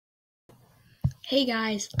Hey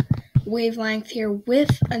guys, WaveLength here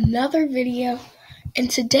with another video,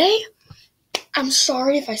 and today, I'm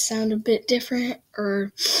sorry if I sound a bit different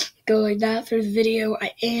or go like that through the video.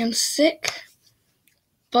 I am sick,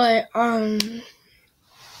 but I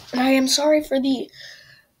am sorry for the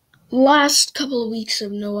last couple of weeks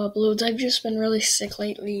of no uploads. I've just been really sick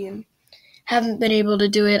lately and haven't been able to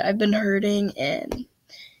do it. I've been hurting, and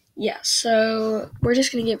yeah, so we're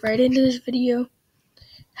just gonna get right into this video.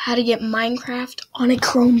 How to get Minecraft on a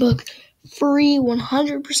Chromebook free,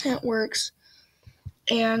 100% works.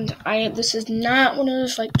 And this is not one of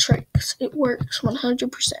those like tricks. It works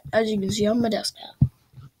 100%, as you can see on my desktop.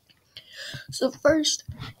 So first,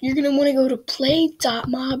 you're gonna want to go to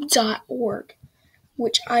play.mob.org,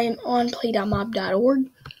 which I am on play.mob.org.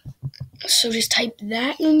 So just type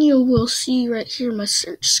that in. You will see right here my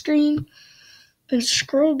search screen. And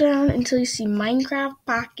scroll down until you see Minecraft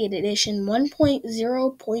Pocket Edition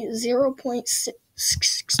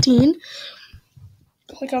 1.0.0.16.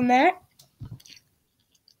 Click on that.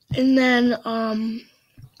 And then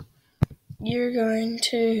you're going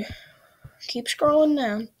to keep scrolling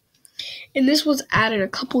down. And this was added a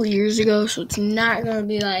couple years ago, so it's not going to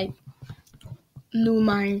be like new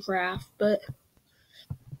Minecraft, but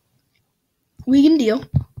we can deal.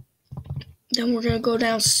 Then we're going to go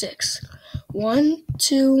down 6. 1,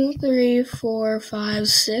 2, 3, 4, 5,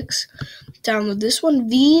 6. Download this one,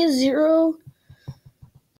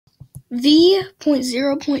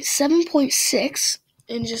 V.0.7.6,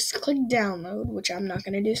 and just click download, which I'm not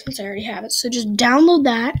going to do since I already have it. So just download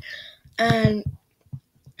that, and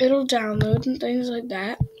it'll download and things like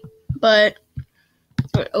that. But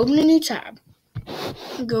open a new tab.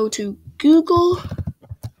 Go to Google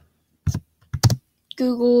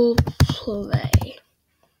Play.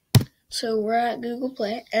 So we're at Google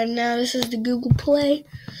Play, and now this is the Google Play.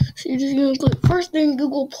 So you're just going to click first thing,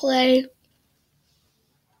 Google Play,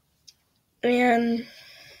 and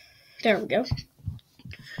there we go.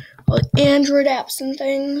 All the Android apps and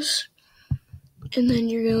things, and then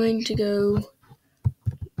you're going to go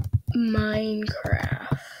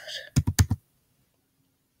Minecraft.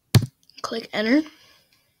 Click enter.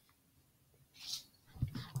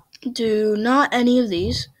 Do not any of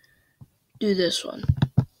these. Do this one.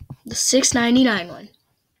 The $6.99 one.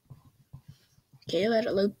 Okay, let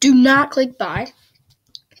it load. Do not click buy.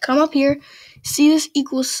 Come up here, see this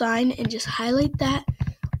equals sign, and just highlight that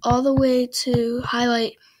all the way to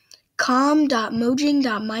highlight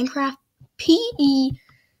com.mojang.minecraft PE.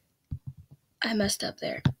 I messed up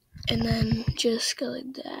there. And then just go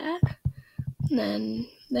like that. And then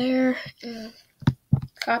there. And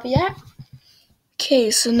copy that.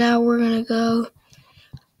 Okay, so now we're going to go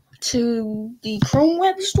to the Chrome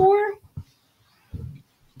Web Store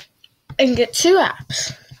and get 2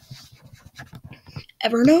 apps.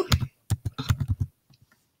 Evernote,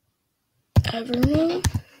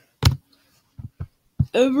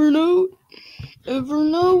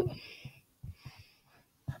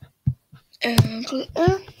 and click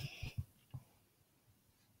there.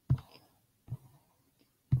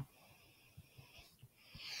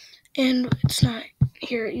 And it's not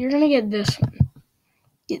here. You're gonna get this one.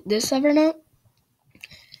 Get this Evernote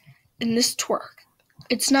and this Twerk.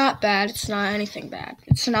 It's not bad. It's not anything bad.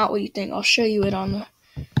 It's not what you think. I'll show you it on the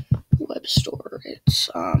web store. It's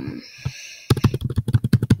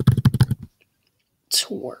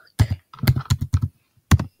Twerk.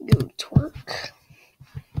 Go to Twerk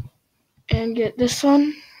and get this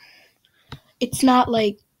one. It's not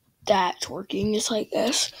like that twerking. It's like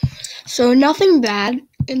this. So nothing bad.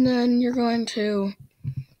 And then you're going to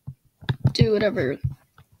do whatever.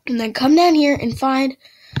 And then come down here and find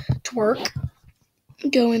Twerk.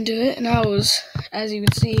 Go into it. And I was, as you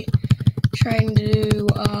can see, trying to do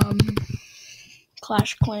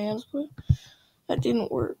Clash of Clans, but that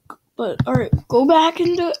didn't work. But alright, go back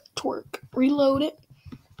into Twerk. Reload it.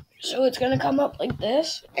 So it's going to come up like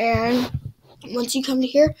this. And once you come to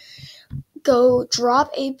here, go drop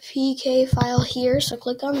a PK file here. So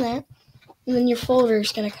click on that. And then your folder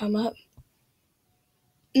is going to come up.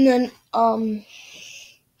 And then,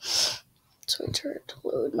 let's wait for it to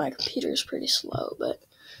load. My computer is pretty slow, but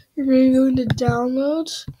you're going to go into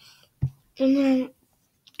downloads. And then,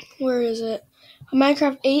 where is it?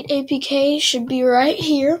 Minecraft 8 APK should be right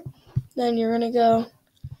here. Then you're going to go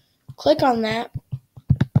click on that.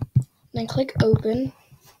 Then click open.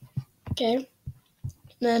 Okay.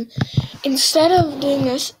 Then, instead of doing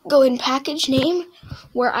this, go in package name,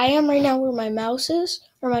 where I am right now, where my mouse is,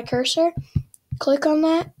 or my cursor. Click on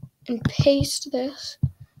that, and paste this.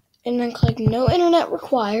 And then click no internet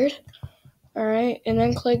required. Alright, and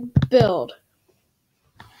then click build.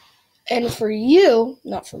 And for you,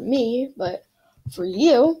 not for me, but for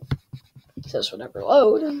you, if this would ever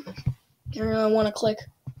load, you're going to want to click,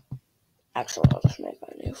 actually, I'll just make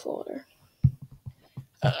a new folder.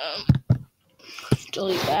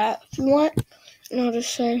 Delete that if you want, and I'll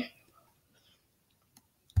just say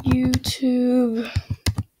YouTube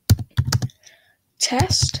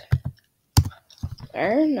test.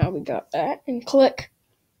 There, now we got that, and click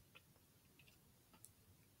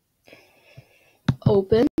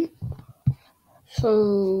open.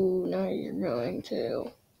 So now you're going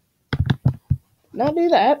to not do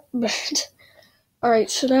that, but alright,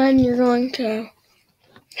 so then you're going to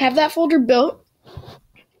have that folder built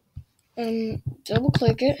and double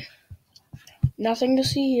click it. Nothing to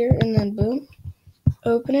see here, and then boom,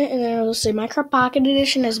 open it, and then it'll say Minecraft Pocket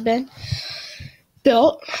Edition has been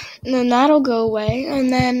built, and then that'll go away.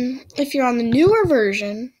 And then if you're on the newer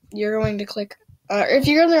version, you're going to click, if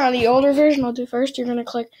you're on the older version, I'll do first, you're going to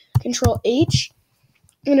click Control H,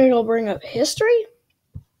 and it'll bring up history.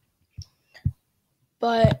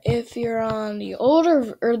 But if you're on the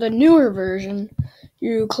older or the newer version,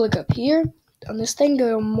 you click up here on this thing,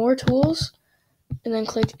 go to More Tools, and then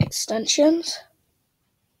click Extensions.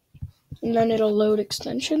 And then it'll load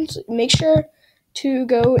extensions. Make sure to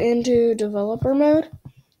go into developer mode.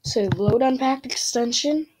 So load unpacked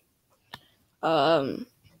extension. Gonna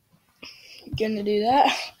do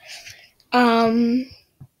that. And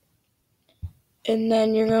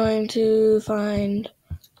then you're going to find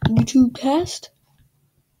YouTube test.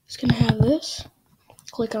 It's gonna have this.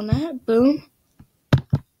 Click on that. Boom.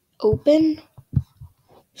 Open.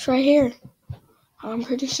 It's right here. I'm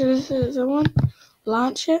pretty sure this is the one.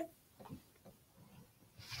 Launch it.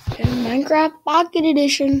 And Minecraft Pocket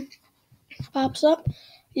Edition pops up.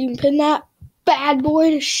 You can pin that bad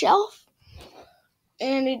boy to shelf.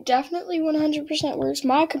 And it definitely 100% works.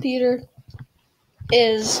 My computer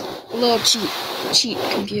is a little cheap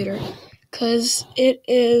computer. Because it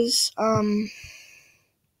is,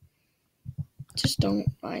 just don't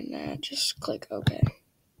mind that. Just click OK.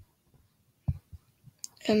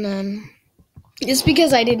 And then, it's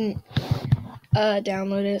because I didn't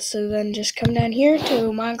download it. So then just come down here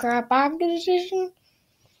to Minecraft Pocket Edition.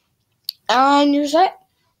 And you're set.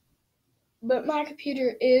 But my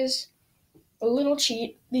computer is a little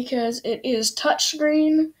cheap because it is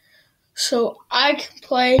touchscreen. So I can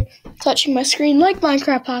play touching my screen like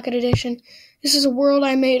Minecraft Pocket Edition. This is a world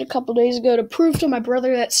I made a couple days ago to prove to my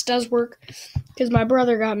brother that this does work. Because my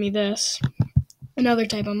brother got me this. Another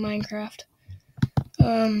type of Minecraft.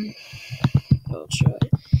 I'll show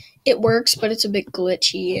it. It works, but it's a bit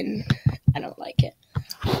glitchy and I don't like it.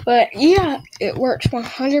 But yeah, it works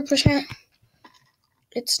 100%.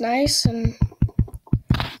 It's nice, and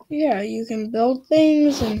yeah, you can build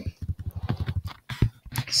things, and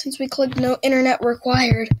since we clicked no internet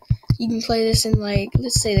required, you can play this in, like,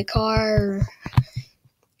 let's say the car or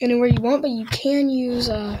anywhere you want, but you can use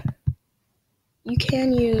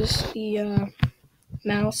the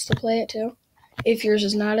mouse to play it too, if yours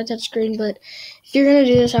is not a touchscreen. But if you're gonna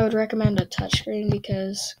do this, I would recommend a touchscreen,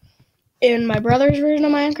 because in my brother's version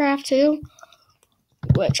of Minecraft too,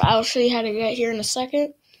 which I'll show you how to get here in a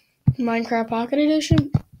second, Minecraft Pocket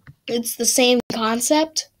Edition, it's the same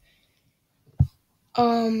concept.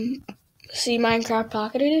 See Minecraft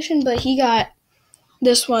Pocket Edition, but he got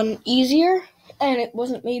this one easier, and it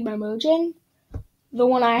wasn't made by Mojang. The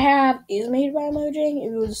one I have is made by Mojang.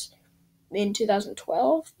 It was in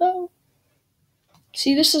 2012, though.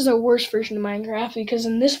 See, this is a worse version of Minecraft, because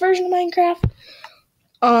in this version of Minecraft,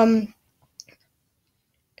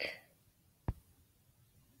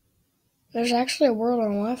 there's actually a world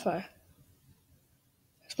on Wi-Fi.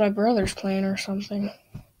 It's my brother's playing or something.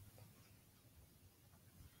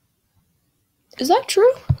 Is that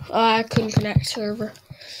true? I couldn't connect server.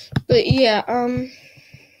 But yeah,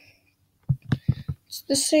 it's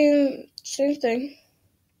the same thing.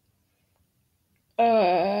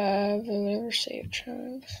 Whatever save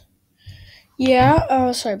chunks.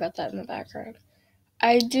 Yeah, sorry about that in the background.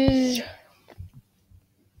 I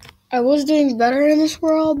was doing better in this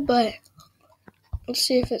world, but let's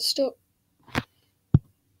see if it still,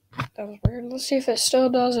 that was weird. Let's see if it still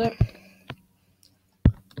does it.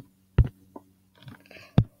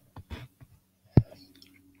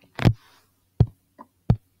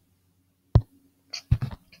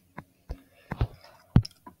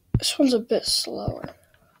 This one's a bit slower.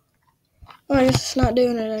 Oh, I guess it's not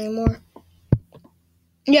doing it anymore.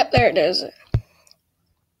 Yep, there it does it.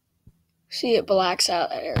 See, it blacks out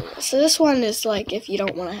that area. So this one is like if you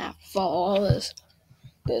don't want to have to follow all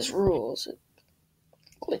those rules, it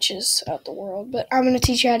glitches out the world. But I'm going to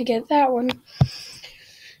teach you how to get that one.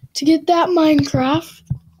 To get that Minecraft,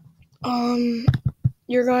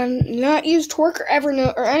 you're going to not use Twerk or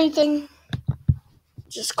Evernote or anything.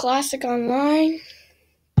 Just classic online.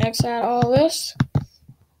 X out all this.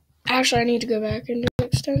 Actually, I need to go back into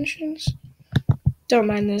extensions. Don't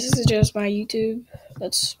mind this. This is just my YouTube.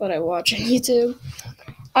 That's what I watch on YouTube.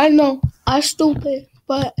 I know, I'm stupid,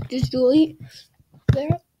 but just delete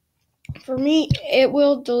there. For me, it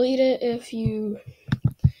will delete it if you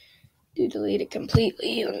do delete it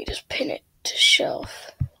completely. Let me just pin it to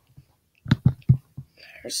shelf.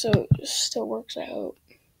 So it still works, I hope.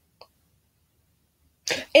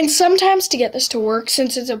 And sometimes to get this to work,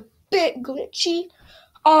 since it's a bit glitchy,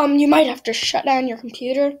 you might have to shut down your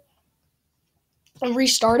computer and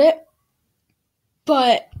restart it.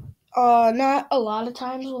 But not a lot of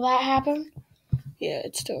times will that happen. Yeah,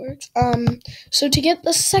 it still works. So to get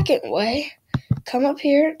the second way, come up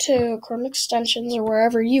here to Chrome extensions or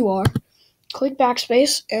wherever you are, click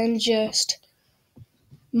backspace, and just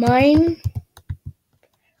Minecraft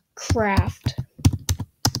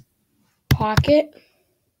Pocket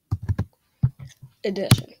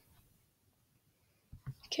Edition.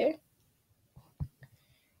 Okay.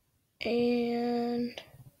 And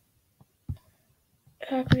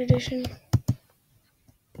Pocket Edition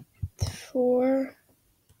for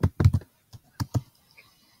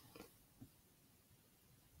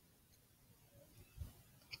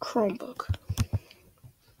Chromebook.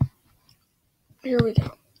 Here we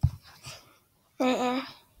go.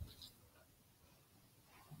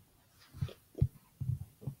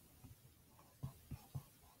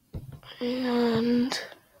 And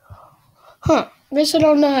guess I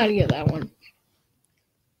don't know how to get that one.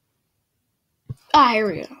 Here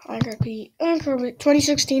we go. I got the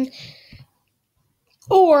 2016.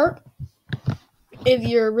 Or if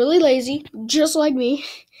you're really lazy, just like me,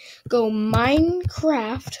 go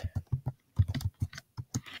Minecraft,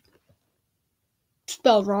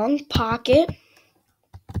 spelled wrong, Pocket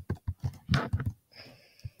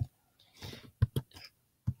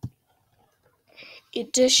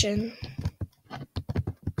Edition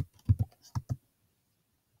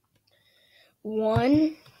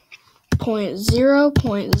 1.0.10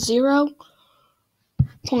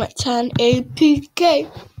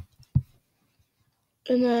 APK.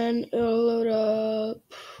 And then it'll load up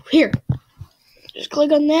here. Just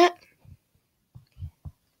click on that.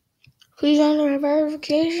 Please enter a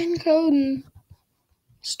verification code and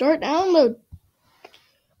start download.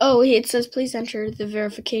 Oh, it says please enter the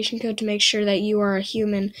verification code to make sure that you are a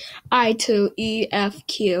human.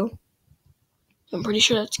 I2EFQ. I'm pretty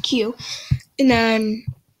sure that's Q. And then,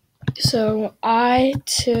 so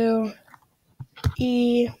I2EFQ.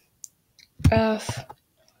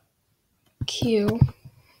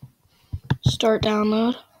 Start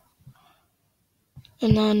download.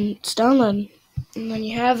 And then it's downloading. And then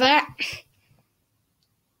you have that.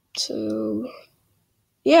 So,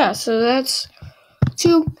 yeah, so that's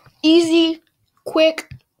 2 easy,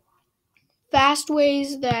 quick, fast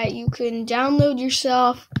ways that you can download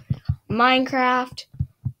yourself Minecraft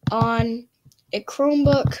on a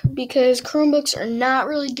Chromebook, because Chromebooks are not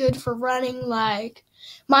really good for running like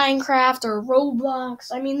Minecraft or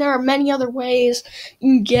Roblox. I mean, there are many other ways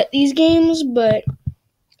you can get these games, but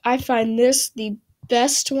I find this the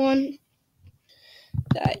best one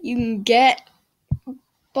that you can get.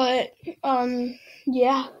 But,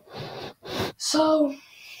 yeah. So,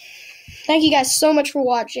 thank you guys so much for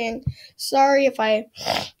watching. Sorry if I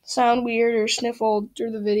sound weird or sniffled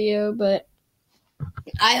through the video, but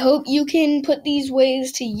I hope you can put these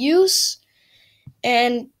ways to use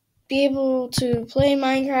and be able to play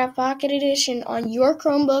Minecraft Pocket Edition on your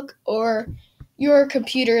Chromebook or your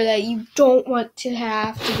computer that you don't want to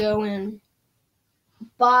have to go and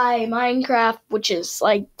buy Minecraft, which is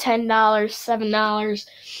like $10, $7,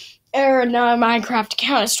 or another Minecraft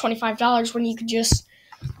account is $25 when you could just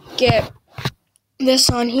get this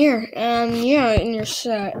on here. And yeah, and you're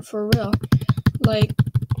set for real. Like,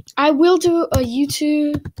 I will do a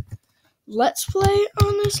YouTube Let's Play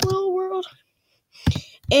on this little world.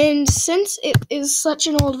 And since it is such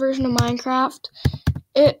an old version of Minecraft,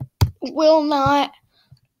 it will not,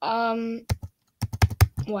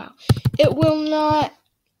 it will not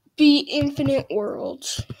be infinite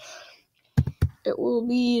worlds. It will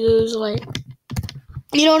be those, like,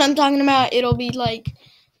 you know what I'm talking about? It'll be like,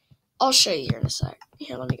 I'll show you here in a sec.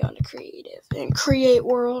 Here, let me go into creative and create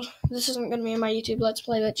world. This isn't going to be in my YouTube Let's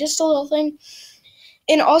Play, but just a little thing.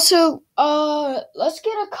 And also, let's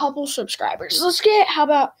get a couple subscribers. How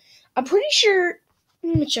about, I'm pretty sure,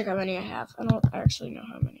 let me check how many I have. I don't actually know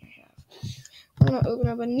how many I have. I'm going to open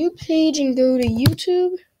up a new page and go to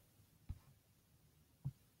YouTube.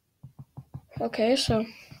 Okay, so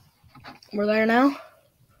we're there now.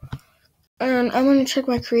 And I'm going to check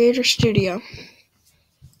my Creator Studio.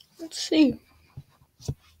 Let's see.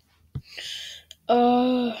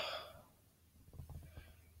 Hello?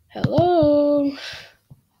 I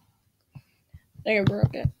think I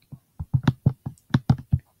broke it.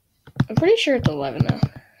 I'm pretty sure it's 11 now. I'm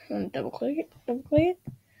going to double click it.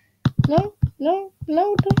 No, don't.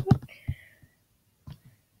 What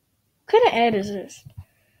kind of ad is this?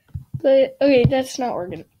 But, okay, that's not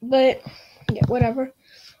working. But, yeah, whatever.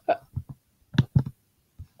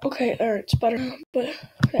 Okay, alright, it's better now, but,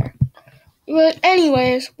 there. But,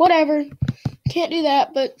 anyways, whatever. Can't do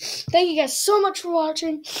that, but thank you guys so much for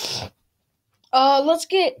watching. Let's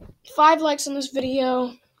get 5 likes on this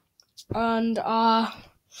video, and,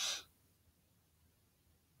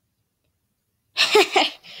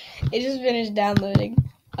 it just finished downloading,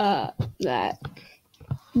 that.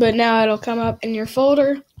 But now it'll come up in your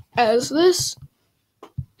folder as this.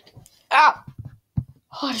 Ow!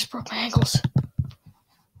 Oh, I just broke my ankles.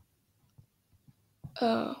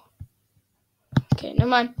 Okay, never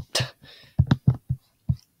mind.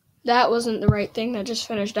 That wasn't the right thing. That just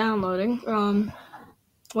finished downloading.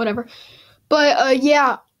 Whatever. But,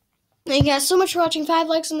 yeah. Thank you guys so much for watching. 5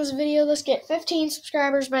 likes on this video. Let's get 15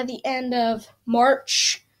 subscribers by the end of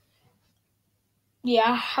March.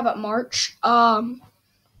 Yeah, how about March?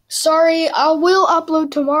 Sorry, I will upload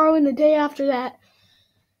tomorrow and the day after that.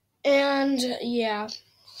 And, yeah.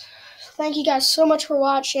 Thank you guys so much for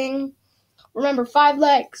watching. Remember, 5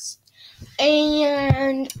 likes.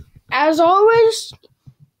 And, as always,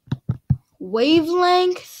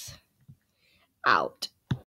 WaveLength out.